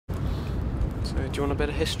So do you want a bit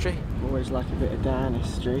of history? Always like a bit of Dan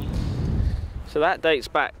history. So that dates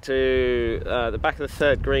back to the back of the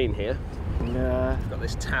third green here. Yeah. It's got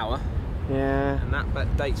this tower. Yeah. And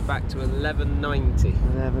that dates back to 1190.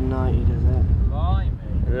 1190 does it? Blimey.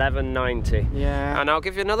 1190. Yeah. And I'll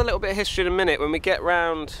give you another little bit of history in a minute when we get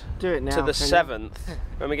round Do it now, to the 7th.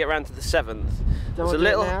 When we get round to the 7th, there's a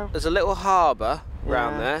little harbour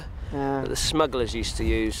round there that the smugglers used to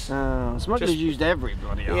use. Oh, smugglers used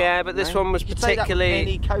everybody. Yeah, but this one was particularly.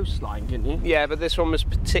 Any coastline, couldn't you? Yeah, but this one was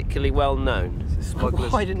particularly well known.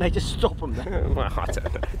 Why didn't they just stop them then? Well, I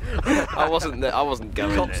don't know. I wasn't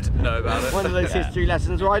going. Cops didn't know about it. One of those history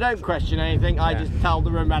lessons where I don't question anything. I just tell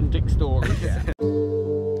the romantic stories. Yeah.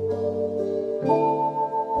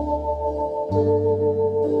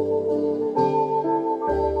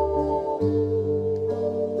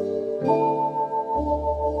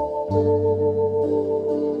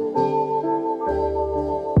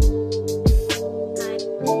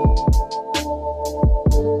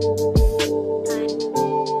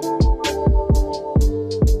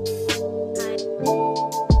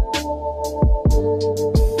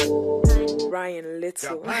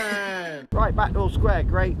 Right, backdoor square,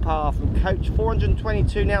 great par from coach.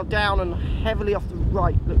 422 now down and heavily off the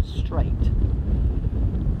right, looks straight.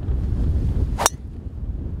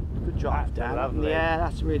 Good drive, Dan. Lovely. Yeah,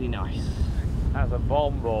 that's really nice. That's a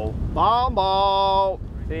bomb ball. Bomb ball.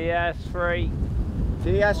 TS3.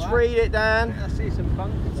 TS3'd it, Dan. I see some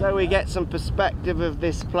bunkers. So we get some perspective of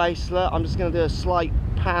this place. Look, I'm just going to do a slight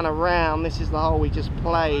pan around. This is the hole we just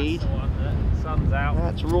played. That's the one there. Sun's out.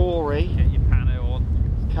 That's Rory. Get your pano on.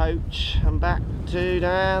 Coach, and back to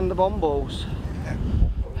Dan, the bomb balls.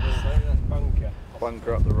 That's bunker.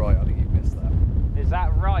 Bunker up the right, I think you missed that. Is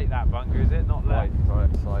that right, that bunker, is it? Not left? Right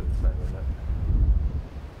side, it's there, isn't it?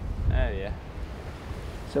 Oh yeah.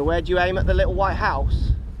 So where do you aim at the little white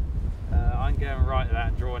house? I'm going right at that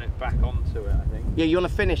and drawing it back onto it, I think. Yeah, you want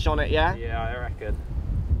to finish on it, yeah? Yeah, I reckon.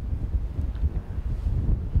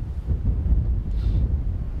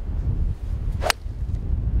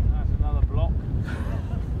 That's another block.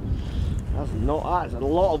 That's a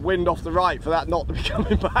lot of wind off the right for that not to be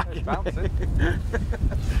coming back. It's bouncing.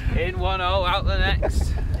 In one hole, out the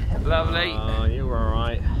next. Lovely. Oh, you were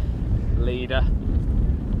alright, leader.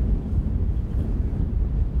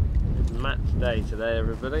 Match day today,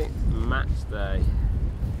 everybody. Match day.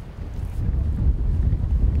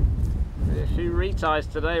 A few reties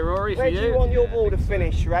today, Rory, for Where you. do you want your ball to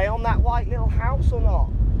finish, Ray? On that white little house or not?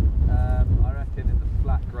 I reckon in the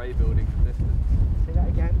flat grey building distance. Say that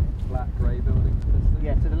again. Flat grey building distance.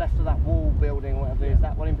 Yeah, to the left of that wall building or whatever it is,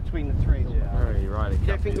 that one in between the trees. Yeah. Very right. Do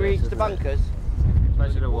you think we reach the bunkers?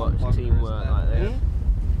 Pleasure to watch teamwork like this.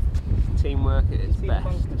 Teamwork at its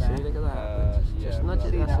best. See, look at that. Just nudge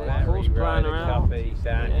it. That's it. Course plan around.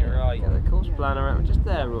 You're right. Yeah, the course plan around. Just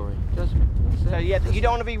there, Rory. Just. So yeah, you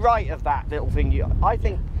don't want to be right of that little thing. I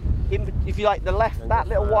think if you like the left, that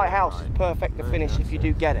little white house is perfect to finish if you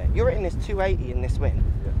do get it. You're hitting this 280 in this wind.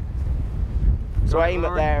 Yeah. So aim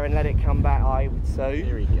it there and let it come back, I would say.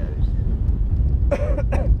 Here he goes.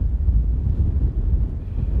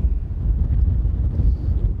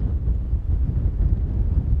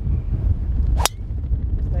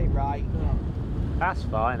 Stay right. That's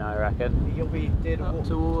fine, I reckon. You'll be Up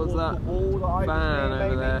towards that van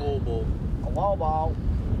over there. Ball. A wall ball.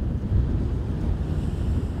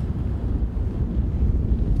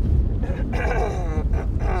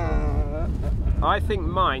 I think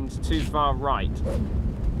mine's too far right.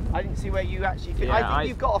 I didn't see where you actually Yeah, I think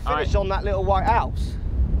you've got to finish on that little white house.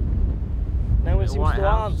 No one seems white to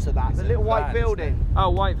house? answer that. The little white building. Oh,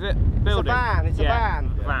 white building. It's a van, it's a van.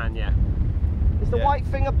 Van, yeah. Is the white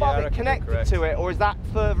thing above I it reckon you're connected correct. to it, or is that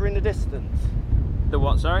further in the distance? The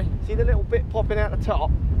what, sorry? See the little bit popping out the top?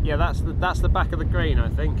 Yeah, that's the back of the green, I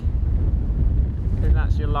think. I think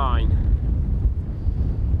that's your line.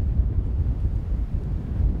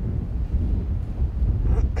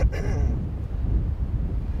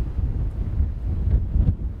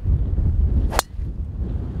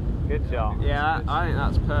 Good shot. Yeah, I think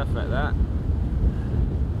that's perfect, that.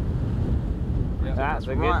 Yeah, That's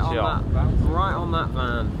a good right shot. on that, right on that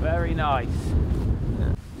van. Very nice.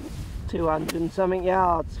 200 and something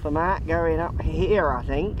yards for Matt going up here, I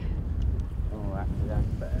think. Oh, actually, that's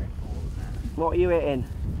better. What are you hitting?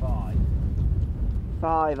 5.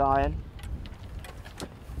 5 iron.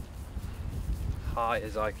 high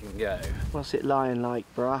as I can go. What's it lying like,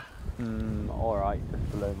 bruh? Alright,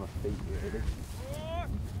 just below my feet really.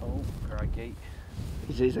 Oh, crikey.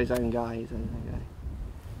 He's his own guy, he's his own guy.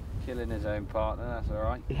 Killing his own partner, that's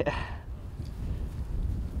alright. Yeah.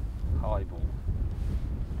 High ball.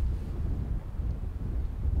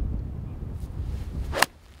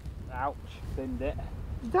 Ouch, thinned it.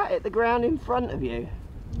 Is that at the ground in front of you?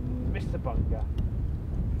 Missed the bunker.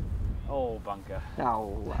 Oh, bunker.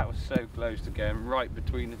 Oh. That was so close to going right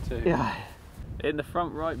between the two. Yeah. In the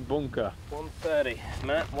front right bunker. 130,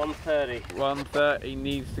 Matt, 130. 130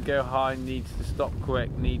 needs to go high, needs to stop quick,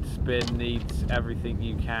 needs spin, needs everything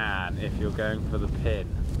you can if you're going for the pin.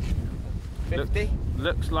 50?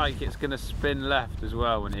 Looks like it's going to spin left as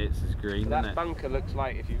well when it hits the green, So doesn't that it? bunker looks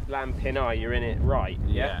like if you land pin eye, you're in it right,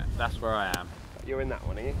 Yeah, that's where I am. You're in that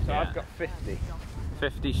one, are you? So Yeah. I've got 50.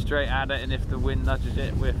 50 straight at it, and if the wind nudges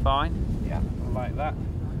it, we're fine. Yeah, I like that.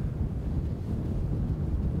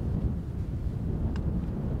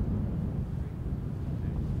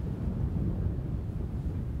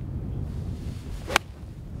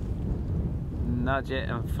 Nudge it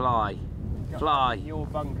and fly. Fly. Your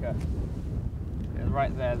bunker. Yeah,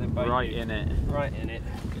 right there, they're both Right in it. Right in it.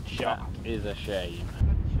 Good shot. That is a shame.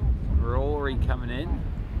 Rory coming in.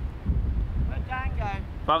 Where'd Dan go?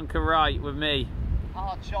 Bunker right with me.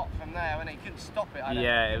 Hard shot from there, and he couldn't stop it. I don't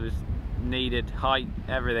Yeah, think. it was needed height,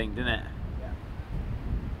 everything, didn't it? Yeah.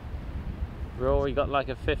 Rory got like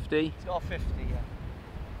a 50. It's got a 50, yeah.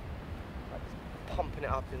 Like pumping it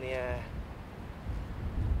up in the air.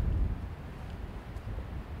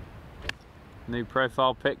 New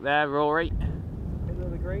profile pic there, Rory. Middle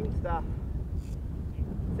of the green stuff.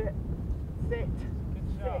 Sit. Sit.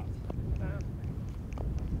 Good shot.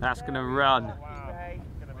 That's gonna run. Wow.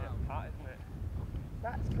 It's going to be a putt, isn't it?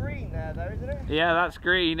 That's green there though, isn't it? Yeah, that's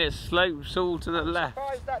green. It slopes all to the I'm left.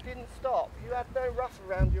 surprised that didn't stop. You had no rough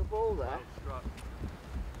around your ball there.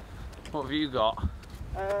 What have you got?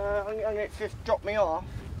 I'm going to fifth drop me off.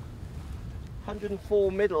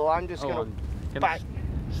 104 middle. I'm just going to Can bang.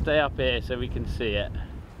 stay up here so we can see it.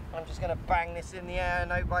 I'm just going to bang this in the air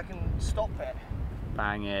and hope I can stop it.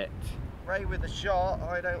 Bang it. Ray with the shot.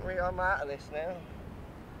 I'm out of this now.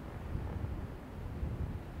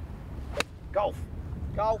 Golf.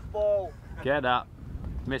 Golf ball. Get up.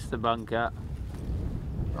 Missed the bunker.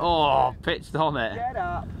 Oh, pitched on it. Get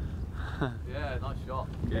up. Yeah, nice shot.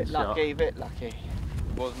 Good shot. Lucky, bit lucky.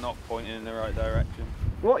 Was not pointing in the right direction.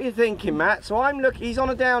 What are you thinking, Matt? So I'm looking, he's on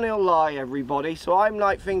a downhill lie, everybody. So I'm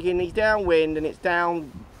like thinking he's downwind and it's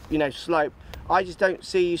down, you know, slope. I just don't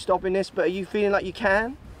see you stopping this, but are you feeling like you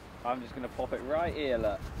can? I'm just going to pop it right here,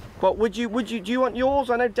 look. But do you want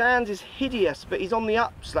yours? I know Dan's is hideous, but he's on the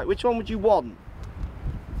upslope. Which one would you want?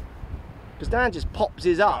 Because Dan just pops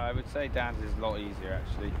his up. I would say Dan's is a lot easier,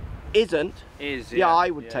 actually. Isn't? Is, yeah,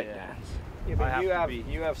 I would take yeah. Dan's. Yeah, but I have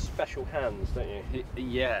you have special hands, don't you?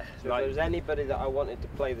 Yeah. So like if there's anybody that I wanted to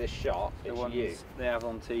play this shot, the it's ones you. they have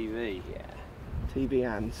on TV. Yeah. TV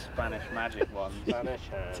hands. Spanish magic ones. Spanish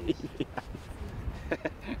hands. TV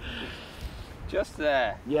hands. Just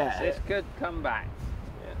there. Yeah. It's good comeback.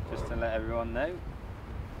 Yeah. Just to let everyone know.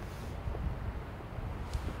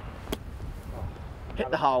 Hit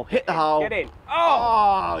the hole, hit the hole. Get in.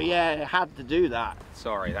 Oh, yeah, had to do that.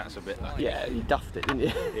 Sorry, that's a bit lucky. Yeah, you duffed it, didn't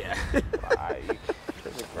you? Yeah. Right.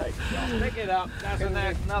 That's a great shot. Pick it up. That's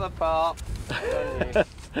Another part.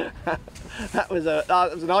 that was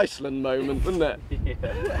an Iceland moment, wasn't it? Yeah.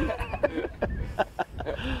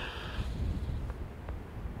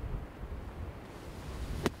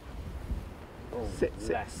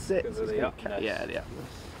 Sit. because of the upness. Yeah, yeah.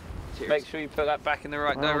 Make sure you put that back in the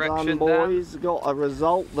right Well direction, done, boys. Got a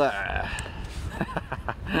result there.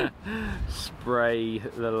 Spray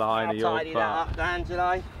the line I'll of your tidy that putt. up, Dan, shall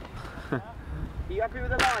I? Are you happy with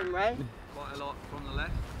the line, Ray? Quite a lot from the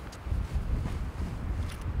left.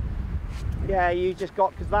 Yeah, you just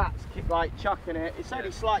got, because that's like chucking it. It's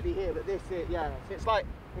only slightly here, but this is, yeah. So it's like,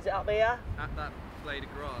 is it up here? At that blade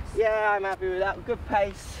of grass. Yeah, I'm happy with that. Good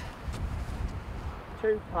pace.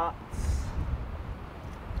 2 putts.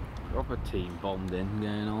 Proper team bonding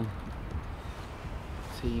going on.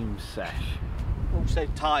 Team sesh. Also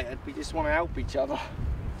tired, we just want to help each other.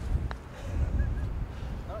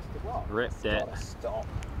 Nice to watch. Ripped it. Gotta stop.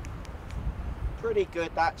 Pretty good,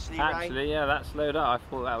 actually, Ray. Actually, yeah, that slowed up. I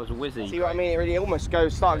thought that was whizzy. See what I mean? It really almost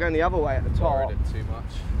started going the other way at the top. Borrowed it too much.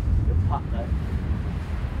 Good putt, though.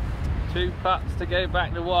 2 putts to go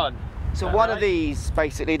back to 1. So Is that one right? of these,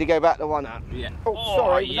 basically, to go back to 1 up. Yeah. Oh,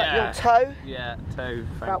 sorry, was that your toe? Yeah, toe,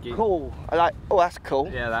 How thank you. cool. I like, oh, that's cool.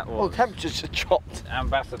 Yeah, that Oh, was. the temperature's just dropped.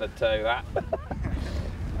 Ambassador toe, that.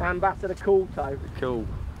 Ambassador cool toe. Cool.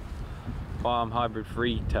 Farm hybrid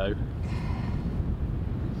free toe.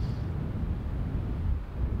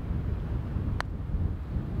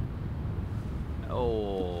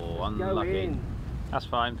 Oh, Go unlucky. in. That's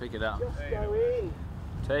fine, pick it up. Just go in.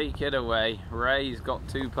 Take it away. Ray's got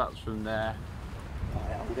 2 putts from there, I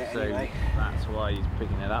held it so anyway. that's why he's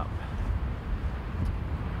picking it up.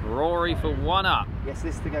 Rory for 1 up. Yes,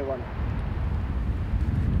 this is to go 1 up.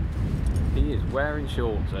 He is wearing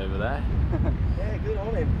shorts over there. Yeah, good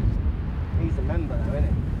on him. He's a member though, isn't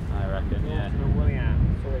he? I reckon, yeah.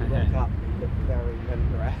 Saw him rock up, he looked very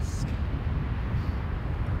member-esque.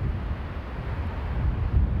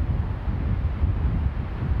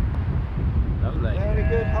 Lovely. Very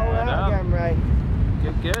good, hold out again, Ray.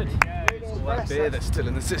 Good. It's all that beer that's still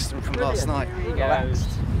in the system from last night. There he Relaxed.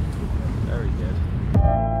 Very good.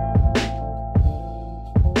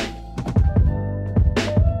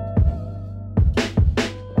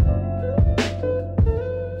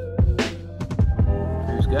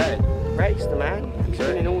 Who's going? Ray's the man. He's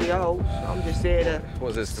winning all the holes. I'm just here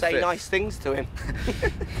to say nice things to him.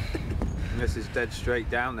 This is dead straight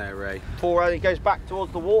down there, Ray. He goes back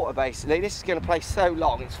towards the water basically. This is going to play so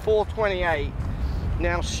long. It's 428,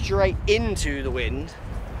 now straight into the wind.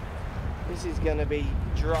 This is going to be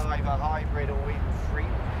driver, hybrid, or even freeway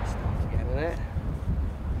stuff again, isn't it?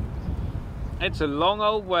 It's a long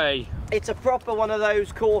old way. It's a proper one of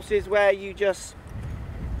those courses where you just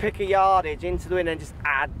pick a yardage into the wind and just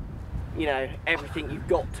add, you know, everything you've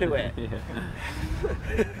got to it. Yeah.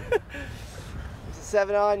 It's a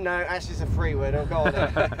 7-iron? No, that's just a freewood. I'll go on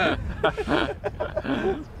there.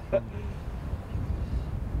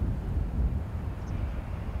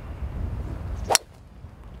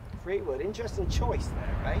 Freewood, interesting choice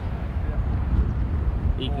there, right?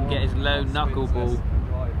 He can get his low knuckleball.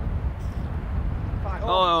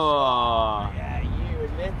 Oh! Yeah, you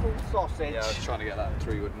little sausage. Yeah, I was trying to get that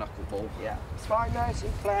 3-wood knuckleball. Yeah, it's fine, nice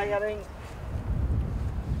and play, I think.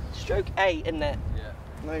 Stroke 8, isn't it? Yeah.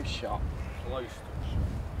 No shot. Close to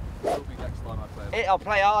a shot. It'll be next time I play it. It'll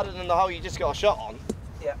play harder than the hole you just got a shot on.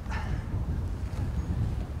 Yeah.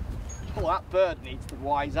 Oh, that bird needs to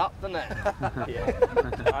wise up, doesn't it? Yeah.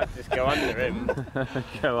 I'd just go under him.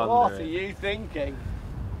 Go under What it. are you thinking?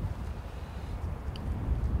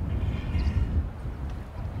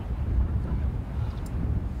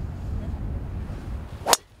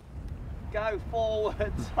 Go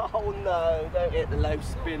forwards. Oh no, don't hit the low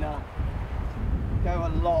spinner. Go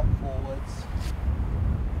a lot forwards.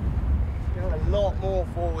 Go a lot more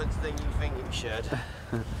forwards than you think you should.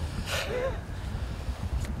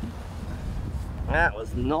 That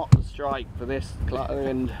was not the strike for this clutter,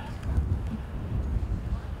 and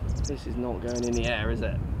this is not going in the air, is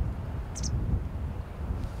it?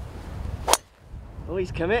 Oh,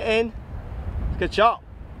 he's committing. It's a good shot.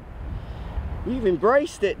 You've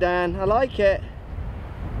embraced it, Dan. I like it.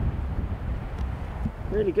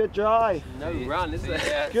 Really good drive. No run, is it?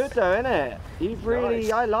 It's good though, isn't it? You've really,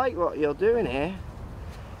 Nice. I like what you're doing here.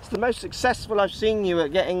 It's the most successful I've seen you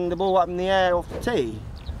at getting the ball up in the air off the tee.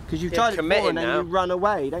 Because you've tried it before and then you run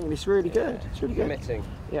away, don't you? It's really good. It's really good. Committing.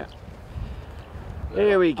 Yeah.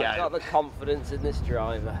 Here we go. I've got the confidence in this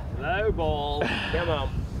driver. Low ball. Come on.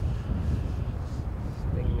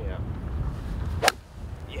 Sting me up.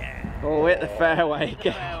 Yeah. Oh, hit the fairway.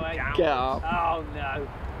 Get up. Oh no.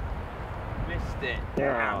 Missed it.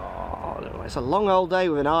 Oh, no, it's a long old day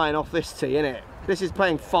with an iron off this tee, isn't it? This is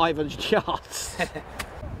playing 500 yards.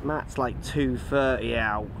 Matt's like 230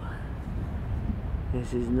 out.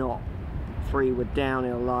 This is not 3-wood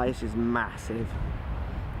downhill lie, this is massive.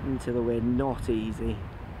 Into the wind, not easy.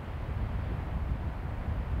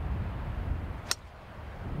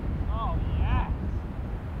 Oh, yeah.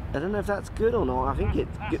 I don't know if that's good or not. I think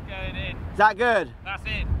it's good. That's going in. Is that good? That's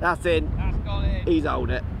in. That's in. That's gone in. He's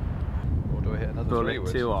owed it. Or do I hit another Bullet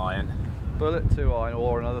 3-wood? 2-iron. Bullet 2-iron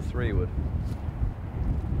or another 3-wood?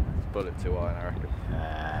 Bullet 2-iron, I reckon.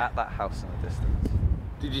 At that house in the distance.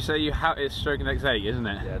 Did you say you have it's stroking X8, isn't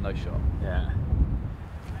it? Yeah, no shot. Yeah.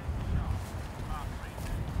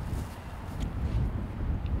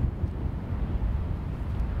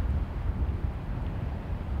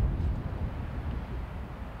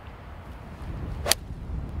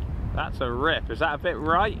 That's a rip. Is that a bit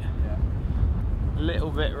right? Yeah. A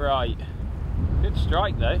little bit right. Good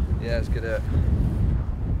strike though. Yeah, it's good at.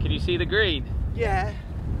 Can you see the green? Yeah.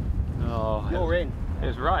 Oh, You're in. it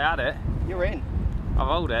was right at it. You're in. I've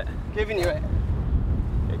hold it. Giving you it.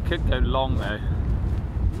 It could go long though.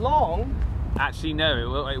 Long. Actually,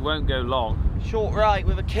 no, it won't go long. Short right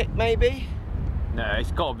with a kick maybe. No,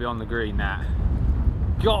 it's got to be on the green. That.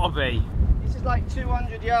 Gotta be. This is like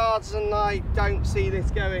 200 yards and I don't see this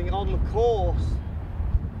going on the course.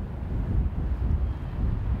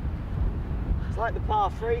 It's like the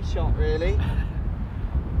par 3 shot really.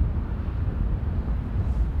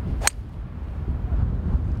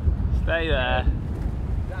 Stay there.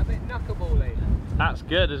 Is that a bit knucklebally? That's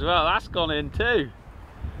good as well. That's gone in too.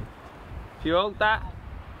 If you hold that.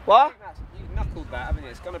 What? You've knuckled that, haven't you?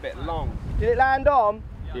 It's gone a bit long. Did it land on?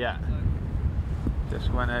 Yeah. Yeah.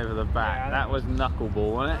 Just went over the back. Yeah, that was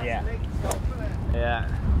knuckleball, wasn't it? Yeah. Yeah.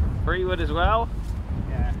 Freewood as well.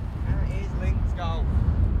 Yeah. That is Links Golf.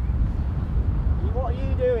 What are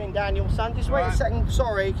you doing, Daniel, son? Just wait a second.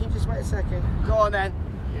 Sorry, can you just wait a second? Go on then.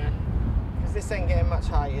 Yeah. Because this ain't getting much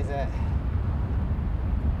height, is it?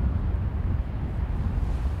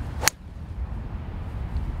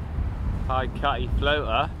 High cutty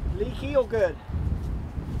floater. Leaky or good?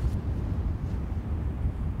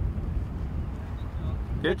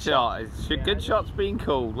 Good shot. Good shot's been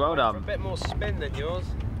called. Well done. A bit more spin than yours.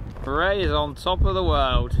 Ray is on top of the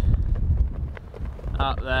world.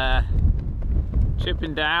 Up there.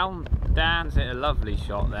 Chipping down. Dan's hit a lovely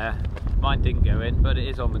shot there. Mine didn't go in, but it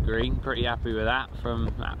is on the green. Pretty happy with that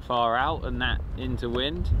from that far out and that into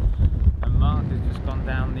wind. And Mark has just gone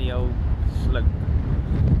down the old slope.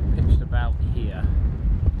 Pitched about here.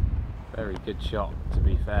 Very good shot, to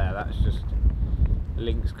be fair. That's just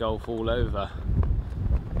links golf all over.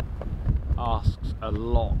 Asks a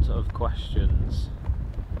lot of questions.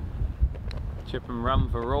 Chip and run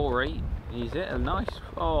for Rory. He's hit a nice,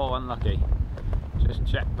 oh, unlucky. Just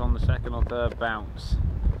checked on the second or third bounce.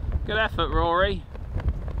 Good effort, Rory.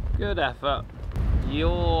 Good effort.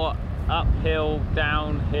 You're uphill,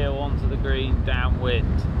 downhill onto the green, downwind.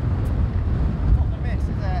 Not the miss,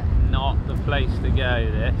 is it? Not the place to go,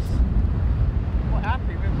 this. Quite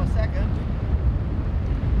happy with my second.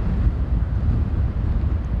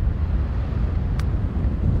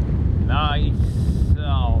 Nice.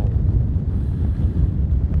 Oh.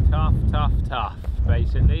 Tough, tough, tough.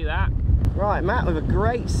 Basically, that. Right, Matt with a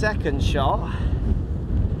great second shot.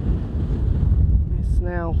 This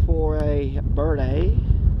now for a birdie.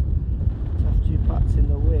 Tough 2 putts in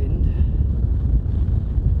the wind.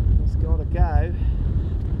 It's got to go.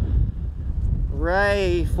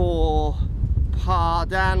 Ray for par.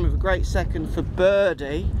 Dan with a great second for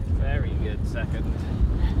birdie. Very good second.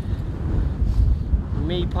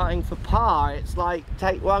 Me putting for par. It's like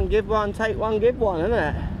take one, give one, take one, give one, isn't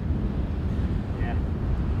it? Yeah.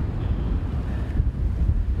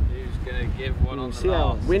 Who's gonna give one on the See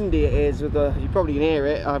how last? windy it is with the. You probably can hear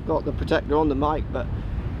it. I've got the protector on the mic, but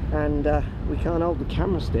we can't hold the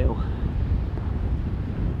camera still.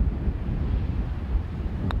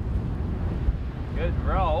 Good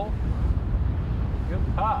roll.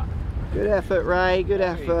 Good putt. Good effort, Ray. Good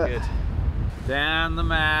Very effort. good. Down the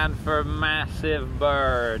man for a massive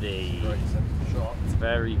birdie. Great second shot.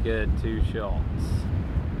 Very good, 2 shots.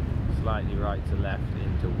 Slightly right to left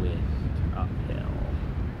into wind, uphill.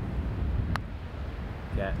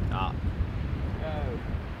 Get up.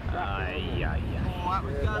 Go. Aye, aye, Oh, aye. that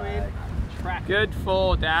was going. Good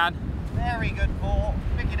 4, Dan. Very good ball.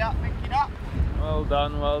 Pick it up, pick it up. Well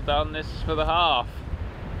done, well done. This is for the half.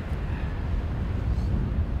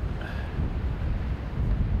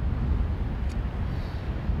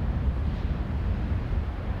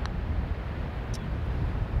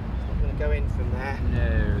 Go in from there.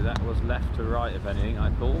 No, that was left to right, if anything,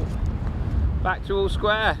 I thought. Back to all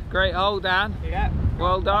square. Great hole, Dan. Yeah.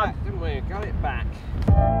 Well done. Back, didn't we? Got it back.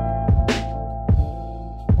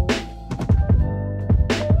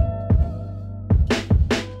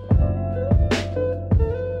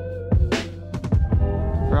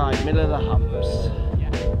 Right, middle of the humps.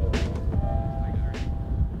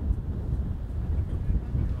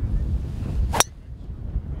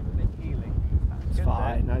 It's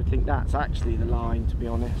fine. I think that's actually the line, to be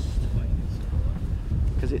honest.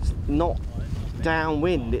 Because it's not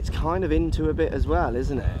downwind, it's kind of into a bit as well,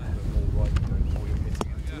 isn't it?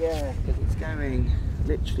 Yeah, because it's going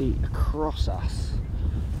literally across us.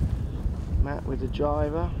 Matt with the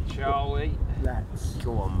driver. Shall we? Let's.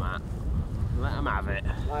 Go on, Matt. Let them have it.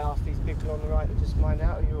 I asked these people on the right to just find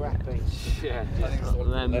out, are you happy? Yeah, I think it's just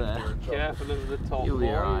them there. Careful of the top. You'll be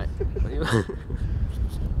boys. alright.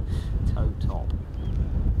 Toe top.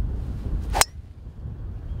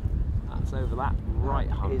 That's over that right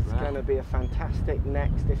hump It's there. going to be a fantastic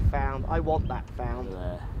next if found. I want that found.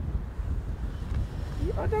 There.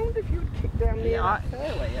 I don't know if you would kick down near Yeah, that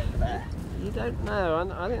fairway over there. You don't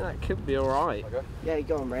know. I think that could be alright. Okay. Yeah, you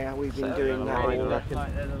go on, Ray. We've been So, doing that. right, all I day.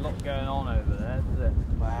 Like there's a lot going on over there, does it?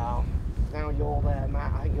 Wow. Now you're there,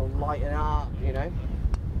 Matt. I think you'll lighten up, you know?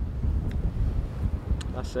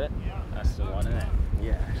 That's it. That's the one, isn't it?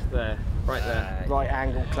 Yeah. It's there. Right there. Right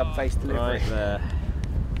angle, club face delivery. Right there.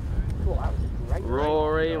 Oh, that was a great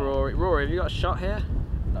Rory, Rory, have you got a shot here?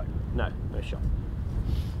 No. No shot.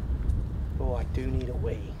 Oh, I do need a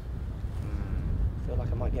wee. I feel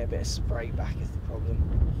like I might get a bit of spray back is the problem.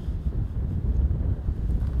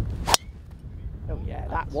 Oh yeah,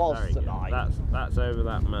 that was Very the good. line. That's over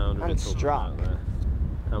that mound. And we're talking struck. about there.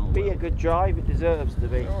 And be a good drive. It deserves to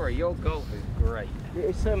be. Rory, your golf is great. It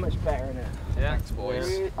is so much better, isn't it? Yeah. Thanks,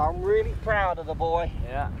 boys. I'm really proud of the boy.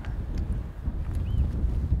 Yeah.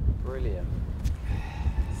 Brilliant.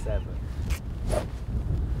 7.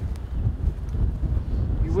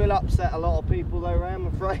 You will upset a lot of people though, Ray, I'm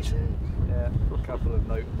afraid. Yeah, a couple of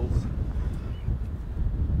notables.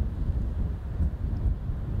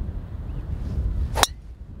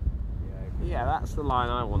 Yeah, that's the line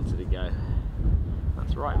I wanted to go.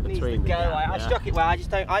 That's right in Needs to between. go. the gap, I yeah. struck it well. I just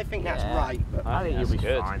don't. I think that's Yeah. right. But I think you'll That's be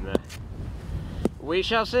good. fine there. We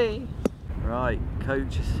shall see. Right,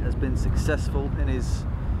 coach has been successful in his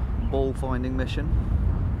ball finding mission.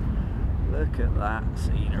 Look at that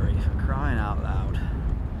scenery, for crying out loud.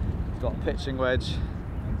 He's got a pitching wedge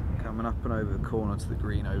coming up and over the corner to the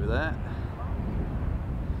green over there.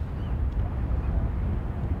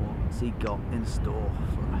 What's he got in store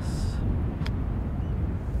for us?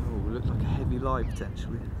 Oh, looked like a heavy lie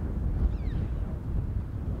potentially.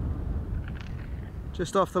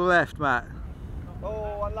 Just off the left, Matt.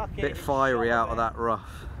 oh, unlucky. Bit fiery out of that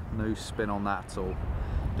rough. No spin on that at all.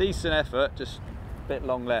 Decent effort, just a bit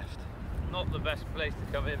long left. Not the best place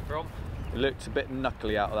to come in from. It looked a bit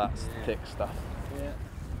knuckly out of that thick stuff. Yeah.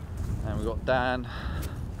 And we've got Dan,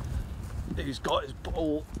 who's got his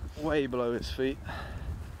ball way below his feet.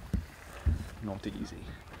 Not easy.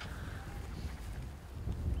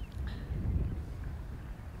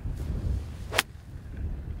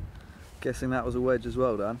 Guessing that was a wedge as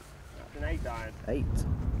well, Dan. That's an 8 iron. 8.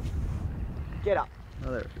 Get up.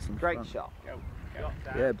 Oh, there it is. In Great front. shot.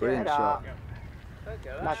 Yeah, brilliant Get shot.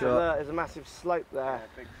 That's shot. alert. There's a massive slope there.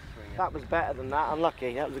 That was better than that.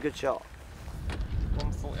 Unlucky. That was a good shot.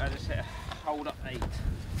 140. I just hit a hold up 8.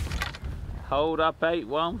 Hold up 8,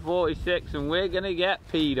 146, and we're gonna get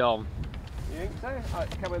peed on. You think so? Oh,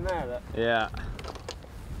 it's coming there. Look. Yeah.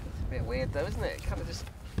 It's a bit weird though, isn't it? It kind of just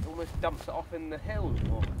almost dumps it off in the hills.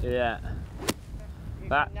 More. Yeah. You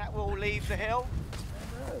That- think that will leave the hill?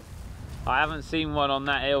 I haven't seen one on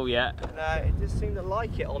that hill yet. No, it does seem to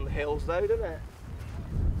like it on the hills though, doesn't it?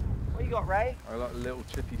 What you got, Ray? I got a little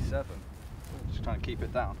chippy 7. Just trying to keep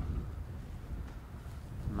it down.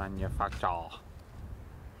 Manufacture.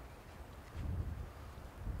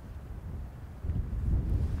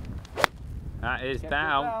 That is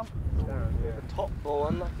down. The top ball,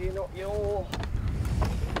 unlucky, not your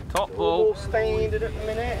Top ball ball stained at the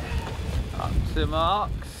minute. up to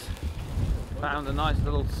marks. Found a nice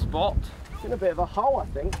little spot. It's in a bit of a hole, I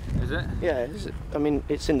think. Is it? Yeah, I mean,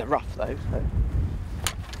 it's in the rough though, so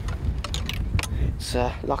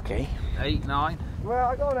it's lucky. 8, 9. Well,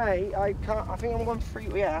 I got an 8. I think I'm going 3.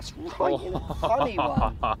 Yeah, that's right in a funny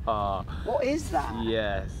one. What is that?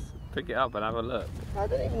 Yes. Pick it up and have a look. I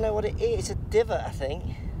don't even know what it is. It's a divot, I think.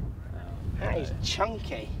 That is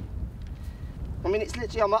chunky. I mean, it's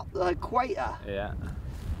literally, I'm up the equator. Yeah.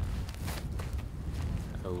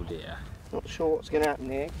 Oh dear. Not sure what's going to happen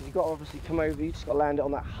here, because you've got to obviously come over, you just got to land it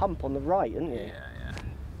on that hump on the right, haven't you? Yeah.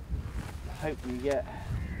 Hopefully you get...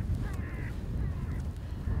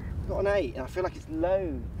 Got an 8, and I feel like it's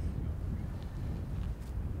low.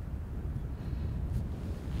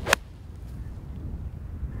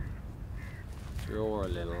 Draw a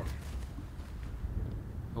little.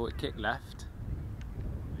 Oh, it kicked left.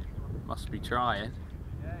 Must be trying.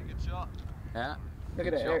 Yeah, good shot. Yeah. Look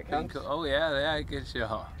at Good it, here shot, it comes. Pete. Oh yeah, good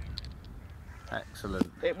shot. Excellent.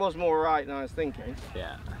 It was more right than I was thinking.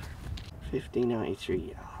 Yeah.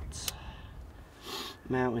 1593 yards.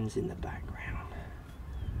 Mountains in the background.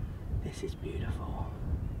 This is beautiful.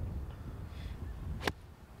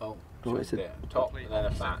 Oh, Oh, it's a top and then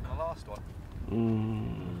a fat. The last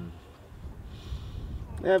one.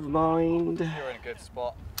 Never mind. You're in a good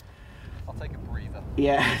spot. I'll take a breather.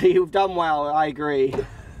 Yeah, you've done well, I agree.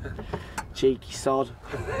 Cheeky sod.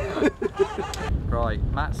 Right,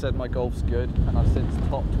 Matt said my golf's good, and I've since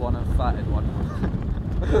topped one and fatted one.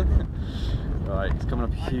 Right, it's coming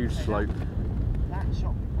up a huge slope.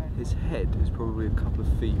 His head is probably a couple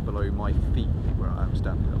of feet below my feet where I am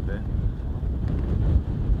standing up here.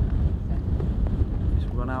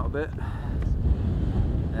 Just run out a bit.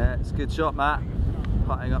 Yeah, it's a good shot, Matt.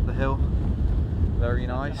 Putting up the hill. Very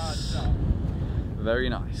nice. Very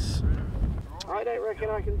nice. I don't reckon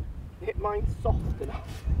I can hit mine soft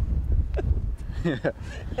enough.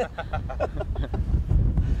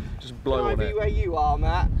 Just blow on Can I be it. where you are,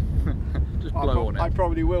 Matt? Just blow on I it.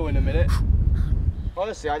 probably will in a minute.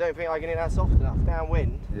 Honestly, I don't think I can hit that soft enough.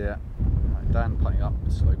 Downwind. Yeah. Right, Dan putting up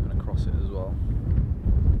the slope and across it as well.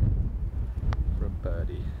 For a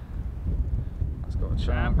birdie. That's got a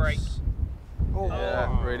chance. Handbrake. Oh,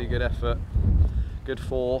 Yeah, really good effort. Good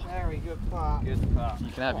 4. very good putt. Good putt.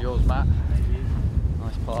 You can have yours, Matt.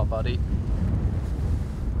 Nice par, buddy.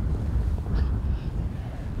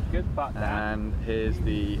 Good putt, Dan. And here's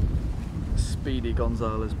the Speedy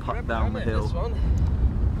Gonzalez putt down the hill.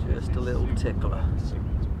 Just a little tickler.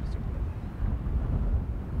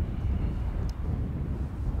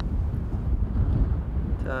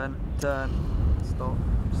 Turn, turn, stop,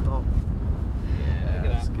 stop. Yeah,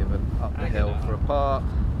 let's give it up the hill for a par.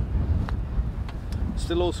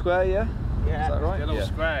 Still all square, yeah? Yeah, is that right? still all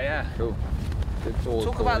square, yeah. Cool. Good balls,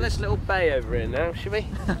 Talk about boys. this little bay over here now, shall we?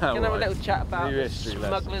 Can have a Right. little chat about New this history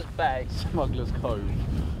Smuggler's Bay. Smuggler's Cove.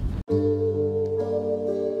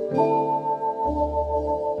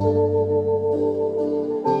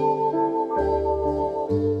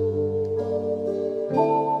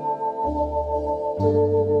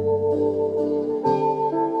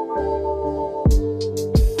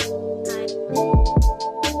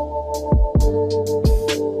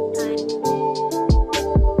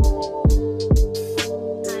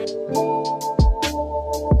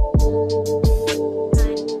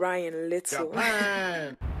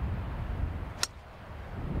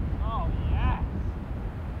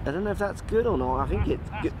 I don't know if that's good or not. I think it's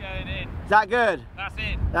good. That's going in. Is that good? That's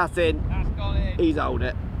in. That's in. That's gone in. He's owed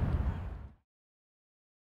it.